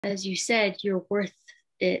as you said, you're worth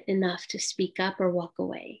it enough to speak up or walk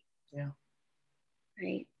away. Yeah.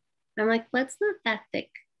 Right. I'm like, that's not that thick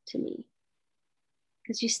to me.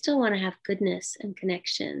 Because you still want to have goodness and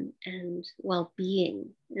connection and well-being.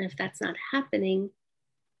 And if that's not happening,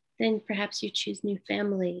 then perhaps you choose new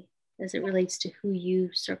family as it relates to who you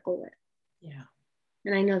circle with. Yeah.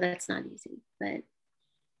 And I know that's not easy, but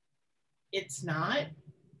it's not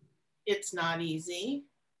easy.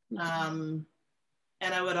 And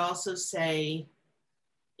I would also say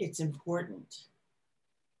it's important.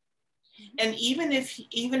 And even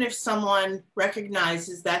if someone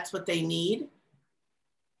recognizes that's what they need,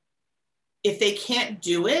 if they can't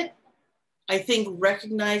do it, I think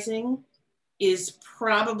recognizing is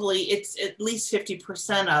probably, it's at least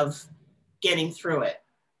 50% of getting through it.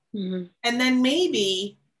 mm-hmm. And then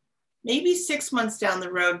maybe 6 months down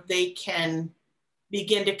the road, they can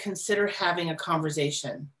begin to consider having a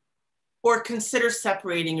conversation or consider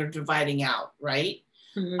separating or dividing out, right?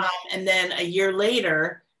 Mm-hmm. And then a year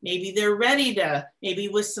later, maybe they're ready to, maybe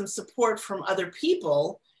with some support from other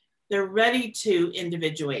people, they're ready to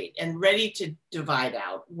individuate and ready to divide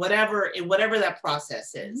out, whatever that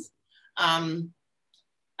process is.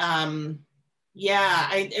 Yeah,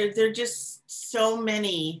 there are just so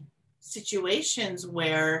many situations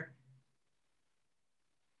where,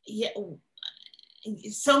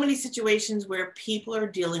 so many situations where people are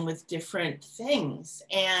dealing with different things.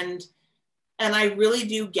 And I really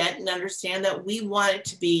do get and understand that we want it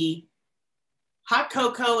to be hot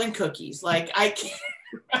cocoa and cookies. Like I can't,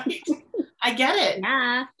 right? I get it.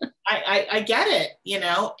 Yeah. I get it,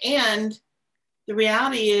 and the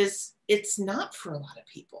reality is it's not for a lot of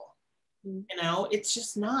people, it's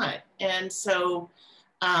just not. And so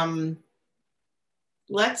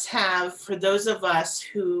let's have, for those of us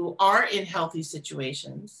who are in healthy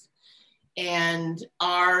situations and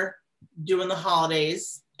are doing the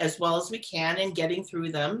holidays as well as we can and getting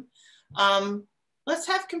through them, let's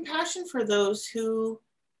have compassion for those who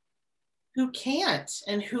can't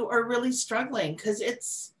and who are really struggling, because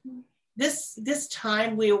it's this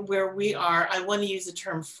time where we are, I want to use the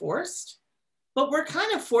term forced, but we're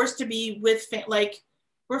kind of forced to be with,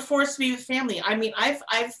 we're forced to be with family. I mean, I've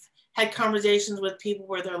had conversations with people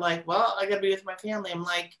where they're like, well, I gotta be with my family. I'm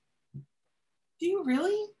like, do you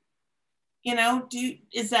really? Do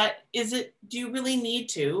you really need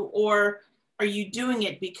to? Or are you doing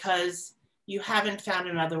it because you haven't found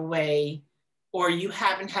another way, or you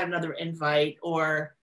haven't had another invite, or